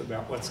positive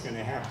about what's going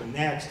to happen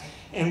next.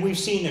 And we've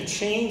seen a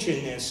change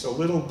in this a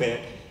little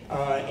bit.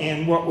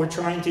 And what we're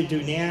trying to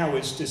do now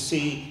is to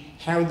see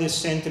how this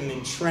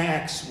sentiment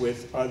tracks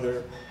with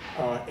other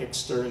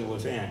external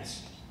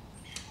events.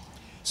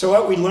 So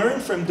what we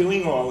learned from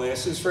doing all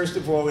this is, first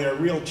of all, there are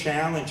real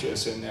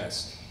challenges in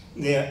this.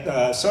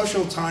 The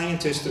social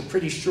scientists are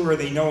pretty sure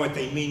they know what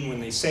they mean when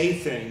they say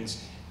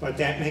things, but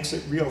that makes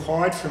it real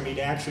hard for me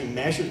to actually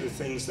measure the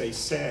things they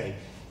say.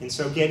 And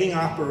so getting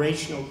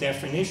operational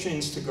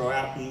definitions to go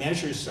out and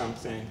measure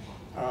something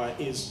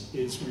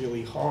is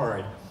really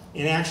hard.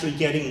 And actually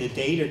getting the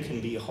data can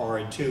be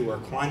hard too, or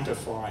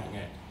quantifying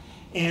it.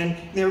 And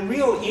there are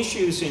real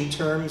issues in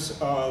terms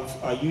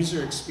of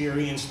user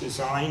experience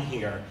design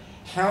here.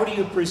 How do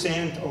you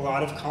present a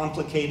lot of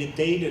complicated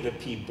data to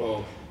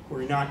people who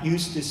are not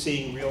used to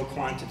seeing real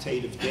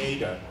quantitative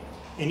data?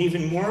 And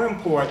even more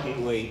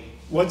importantly,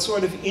 what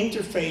sort of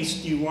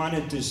interface do you want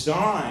to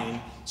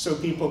design so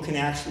people can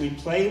actually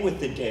play with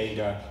the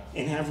data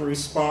and have a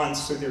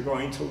response so they're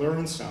going to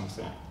learn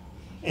something?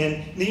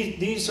 And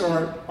these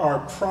are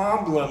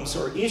problems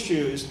or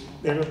issues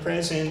that are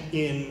present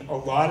in a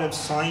lot of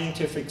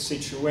scientific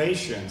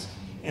situations.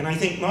 And I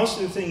think most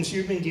of the things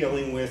you've been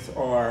dealing with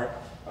are,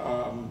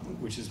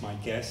 which is my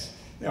guess,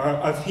 are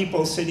of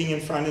people sitting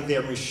in front of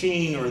their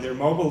machine or their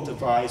mobile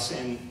device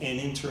and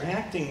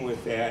interacting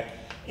with that.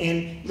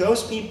 And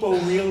those people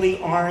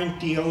really aren't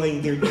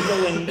dealing, they're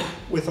dealing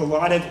with a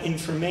lot of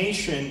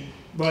information,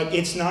 but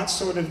it's not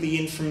sort of the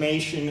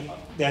information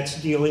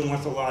that's dealing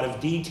with a lot of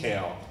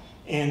detail.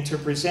 And to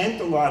present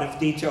a lot of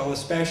detail,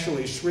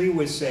 especially Sree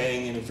was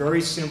saying, in a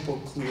very simple,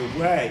 clear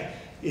way,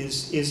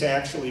 is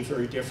actually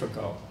very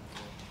difficult.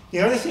 The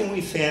other thing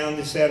we found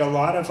is that a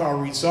lot of our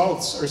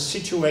results are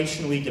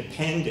situationally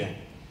dependent.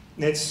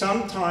 That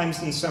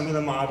sometimes in some of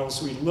the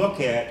models we look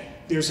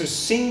at, there's a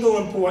single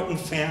important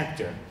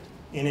factor.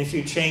 And if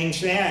you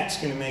change that, it's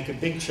going to make a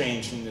big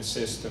change in the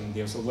system.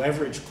 There's a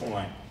leverage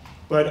point.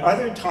 But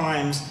other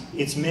times,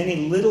 it's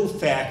many little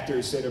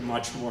factors that are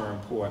much more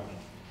important.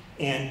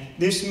 And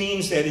this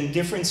means that in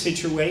different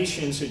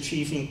situations,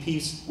 achieving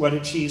peace, what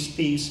achieves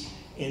peace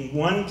in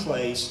one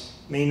place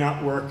may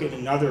not work in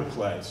another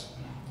place.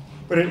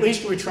 But at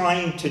least we're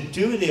trying to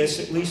do this,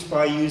 at least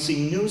by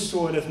using new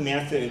sort of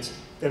methods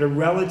that are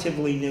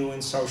relatively new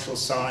in social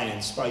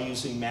science, by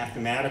using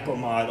mathematical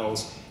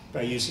models,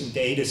 by using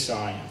data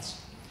science.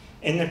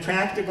 And the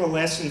practical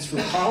lessons for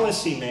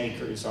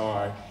policymakers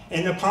are,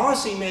 and the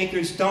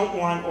policymakers don't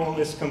want all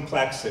this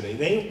complexity.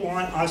 They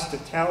want us to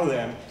tell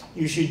them,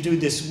 you should do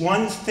this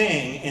one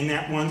thing, and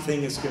that one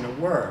thing is going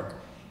to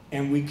work.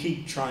 And we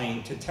keep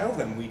trying to tell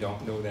them we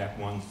don't know that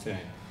one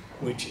thing,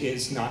 which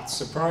is not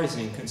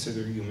surprising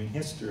considering human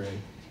history.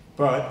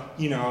 But,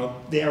 you know,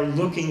 they're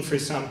looking for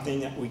something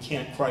that we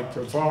can't quite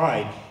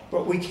provide.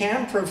 But we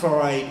can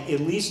provide,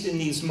 at least in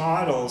these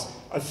models,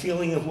 a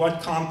feeling of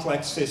what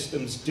complex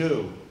systems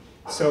do.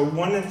 So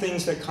one of the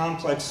things that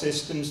complex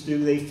systems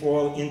do, they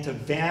fall into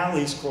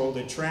valleys called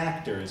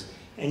attractors.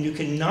 And you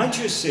can nudge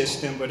a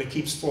system, but it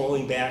keeps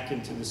falling back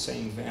into the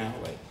same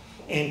valley.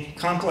 And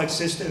complex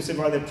systems have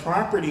other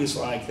properties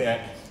like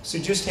that. So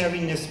just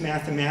having this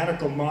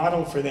mathematical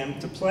model for them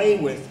to play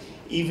with,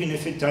 even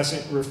if it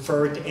doesn't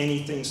refer to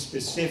anything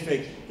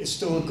specific, is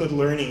still a good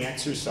learning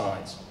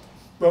exercise.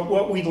 But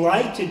what we'd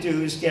like to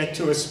do is get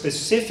to a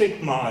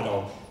specific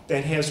model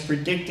that has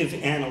predictive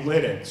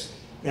analytics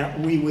that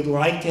we would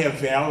like to have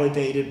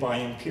validated by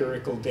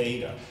empirical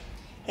data.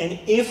 And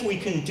if we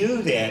can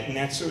do that, and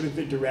that's sort of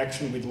the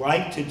direction we'd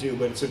like to do,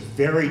 but it's a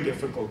very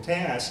difficult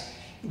task,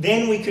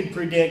 then we could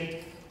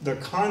predict the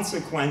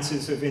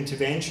consequences of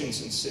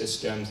interventions in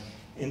systems,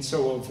 and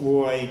so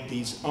avoid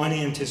these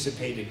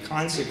unanticipated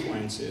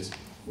consequences,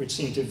 which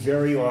seem to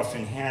very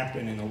often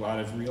happen in a lot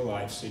of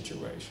real-life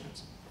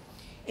situations.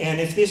 And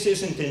if this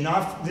isn't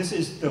enough, this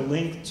is the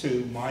link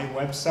to my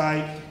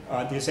website.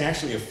 There's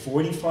actually a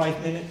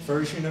 45-minute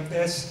version of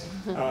this,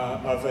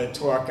 of a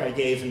talk I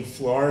gave in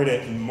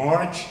Florida in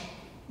March,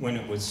 when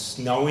it was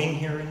snowing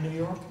here in New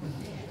York.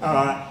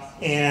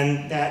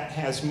 And that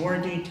has more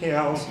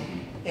details.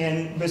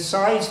 And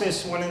besides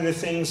this, one of the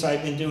things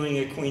I've been doing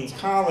at Queens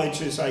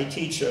College is I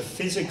teach a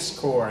physics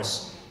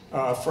course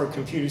for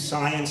computer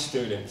science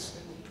students.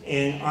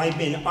 And I've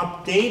been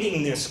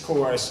updating this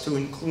course to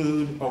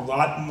include a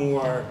lot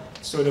more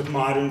sort of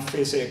modern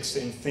physics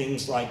and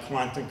things like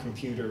quantum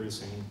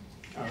computers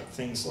and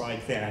things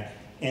like that.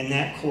 And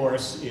that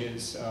course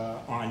is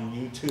on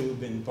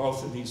YouTube, and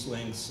both of these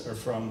links are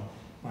from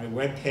my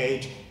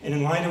webpage. And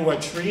in line of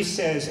what Sree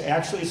says,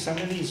 actually some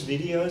of these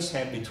videos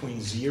have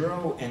between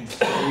 0 and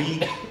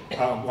 3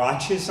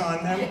 watches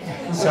on them.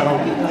 So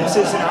this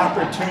is an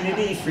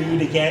opportunity for you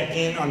to get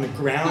in on the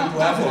ground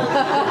level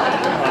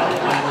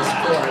on this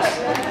course.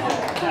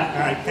 All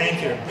right,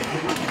 thank you.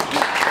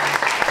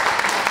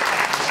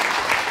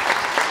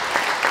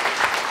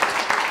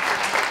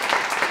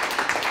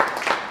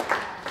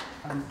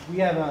 We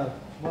have a,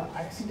 well,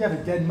 I seem to have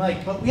a dead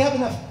mic, but we have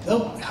enough,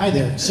 oh, hi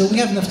there. So we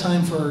have enough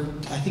time for,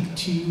 I think,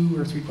 2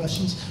 or 3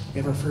 questions.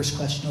 We have our first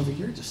question over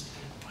here, just,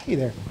 hey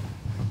there.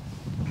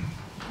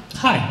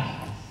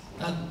 Hi.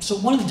 So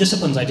one of the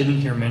disciplines I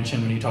didn't hear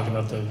mentioned when you talked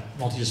about the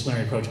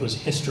multidisciplinary approach was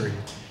history,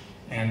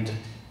 and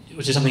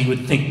which is something you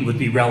would think would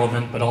be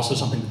relevant, but also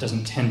something that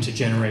doesn't tend to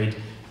generate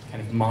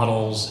kind of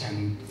models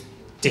and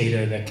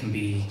data that can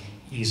be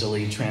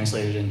easily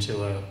translated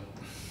into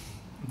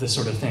this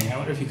sort of thing. I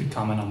wonder if you could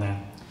comment on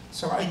that.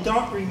 So I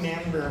don't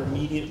remember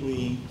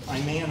immediately, I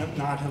may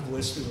not have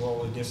listed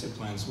all the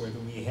disciplines, whether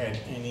we had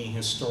any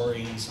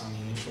historians on the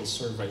initial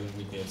survey that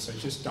we did, so I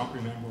just don't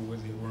remember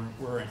whether they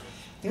were.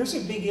 There's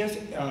a big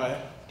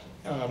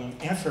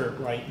effort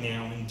right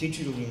now in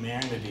digital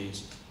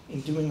humanities in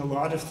doing a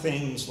lot of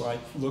things like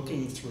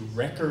looking through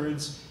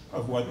records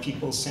of what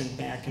people sent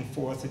back and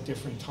forth at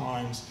different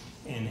times,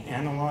 and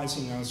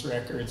analyzing those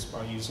records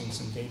by using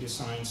some data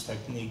science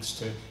techniques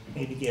to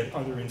maybe get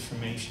other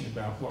information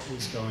about what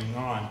was going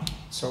on.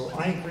 So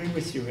I agree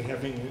with you,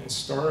 having a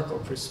historical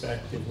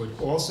perspective would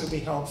also be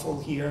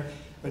helpful here,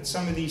 but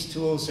some of these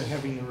tools are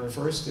having the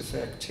reversed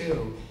effect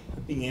too,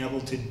 of being able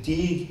to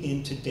dig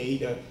into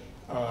data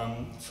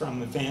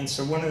from events.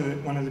 So one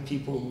of the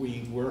people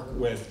we work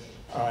with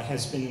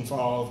has been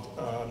involved,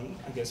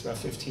 I guess about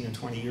 15 or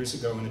 20 years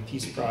ago, in a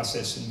peace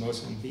process in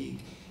Mozambique.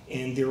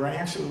 And there were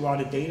actually a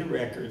lot of data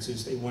records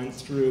as they went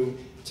through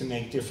to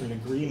make different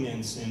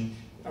agreements. And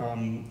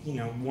you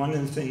know, one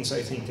of the things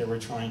I think they were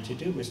trying to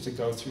do was to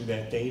go through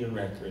that data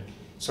record.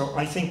 So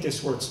I think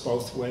this works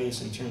both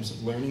ways in terms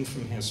of learning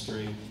from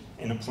history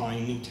and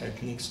applying new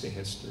techniques to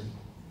history.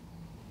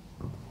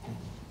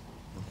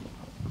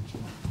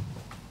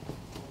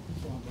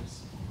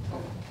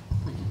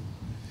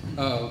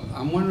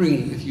 I'm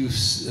wondering if you've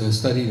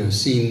studied or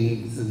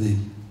seen the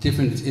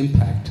different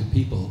impact to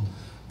people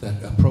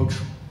that approach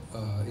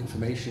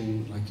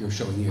information like you're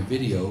showing here,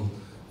 video,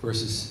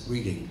 versus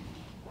reading.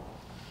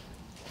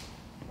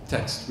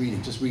 Text,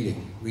 reading, just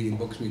reading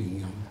books, reading,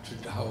 you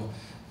know, how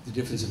the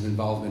difference of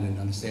involvement and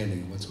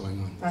understanding of what's going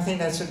on. I think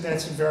that's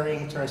a very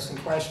interesting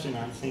question.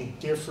 I think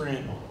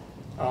different,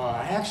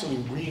 I actually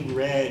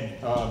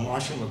reread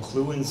Marshall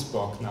McLuhan's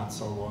book not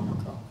so long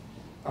ago.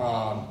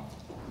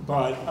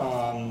 But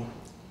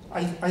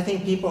I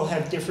think people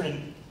have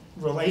different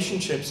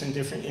relationships and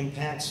different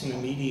impacts in the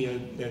media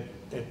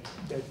that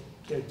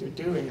they're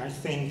doing. I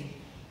think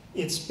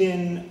it's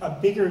been a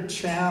bigger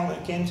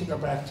challenge, again to go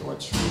back to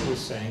what Sree was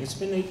saying, it's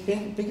been a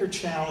bigger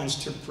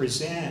challenge to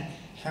present.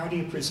 How do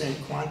you present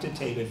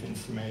quantitative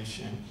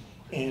information?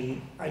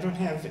 And I don't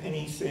have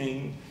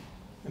anything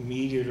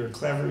immediate or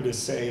clever to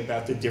say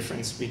about the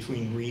difference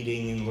between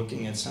reading and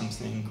looking at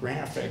something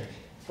graphic,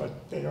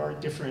 but they are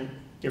different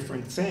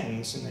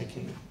things, and they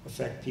can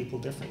affect people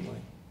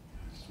differently.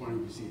 It's one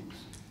of the scenes.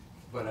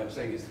 But I'm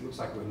saying it looks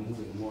like we're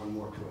moving more and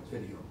more towards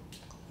video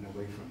and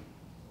away from.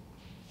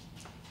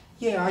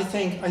 Yeah, I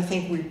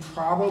think we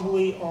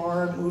probably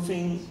are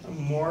moving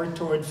more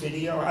toward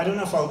video. I don't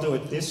know if I'll do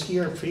it this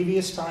year.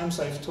 Previous times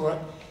I've taught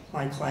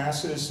my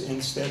classes,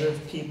 instead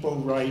of people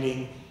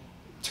writing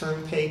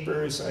term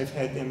papers, I've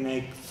had them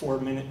make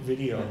 4-minute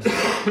videos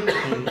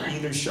and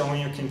either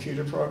showing a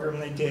computer program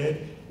they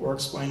did or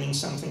explaining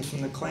something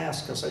from the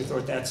class, because I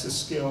thought that's a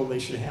skill they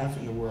should have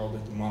in the world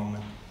at the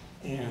moment.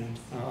 And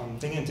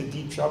they get into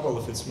deep trouble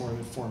if it's more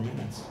than 4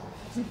 minutes.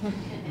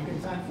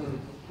 Okay, time for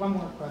one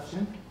more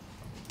question.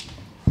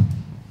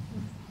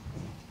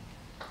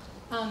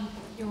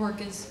 Your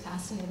work is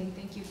fascinating.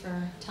 Thank you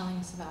for telling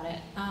us about it.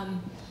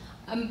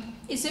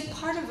 Is it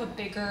part of a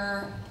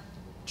bigger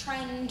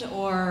trend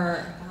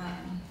or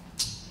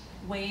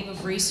wave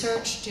of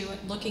research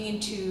looking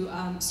into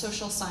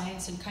social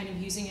science and kind of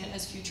using it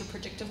as future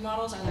predictive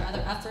models? Are there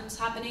other efforts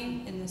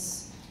happening in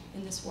this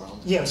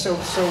world? Yeah, so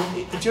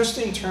just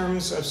in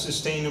terms of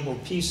sustainable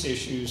peace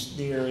issues,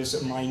 there is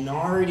a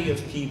minority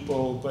of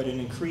people, but an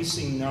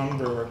increasing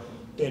number,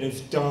 that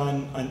have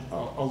done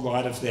a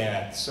lot of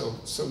that. So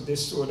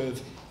this sort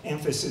of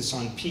emphasis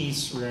on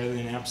peace rather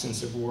than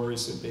absence of war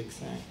is a big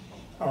thing.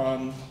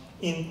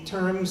 In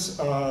terms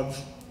of,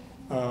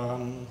 what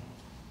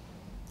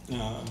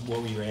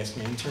were you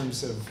asking me? In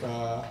terms of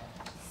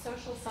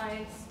Social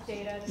science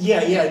data.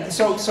 Yeah.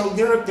 So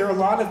there are a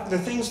lot of the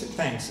things.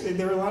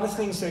 There are a lot of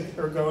things that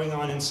are going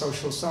on in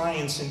social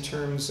science in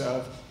terms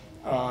of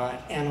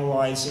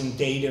analyzing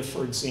data,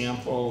 for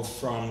example,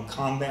 from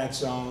combat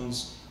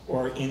zones,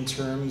 or in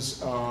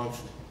terms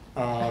of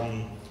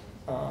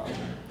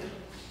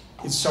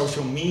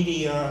social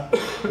media,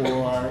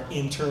 or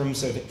in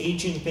terms of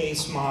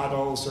agent-based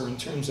models, or in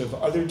terms of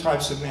other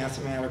types of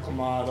mathematical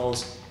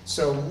models.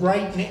 So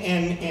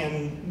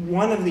and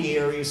one of the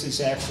areas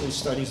is actually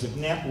studies of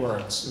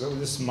networks. So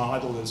this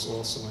model is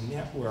also a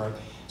network.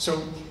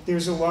 So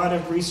there's a lot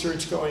of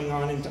research going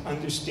on into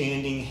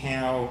understanding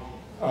how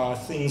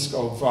things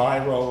go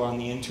viral on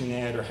the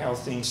internet, or how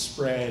things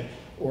spread.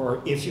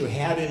 Or if you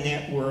had a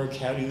network,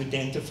 how do you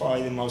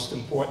identify the most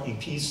important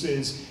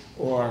pieces,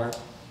 or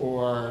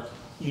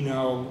you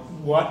know,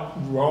 what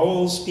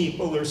roles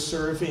people are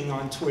serving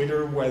on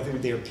Twitter, whether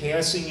they're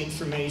passing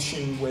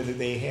information, whether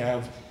they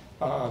have,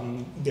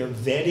 they're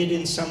vetted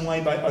in some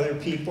way by other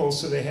people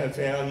so they have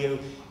value.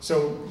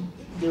 So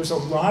there's a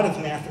lot of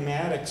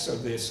mathematics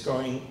of this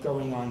going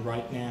on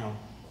right now.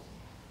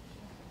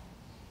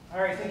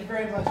 All right, thank you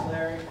very much,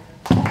 Larry.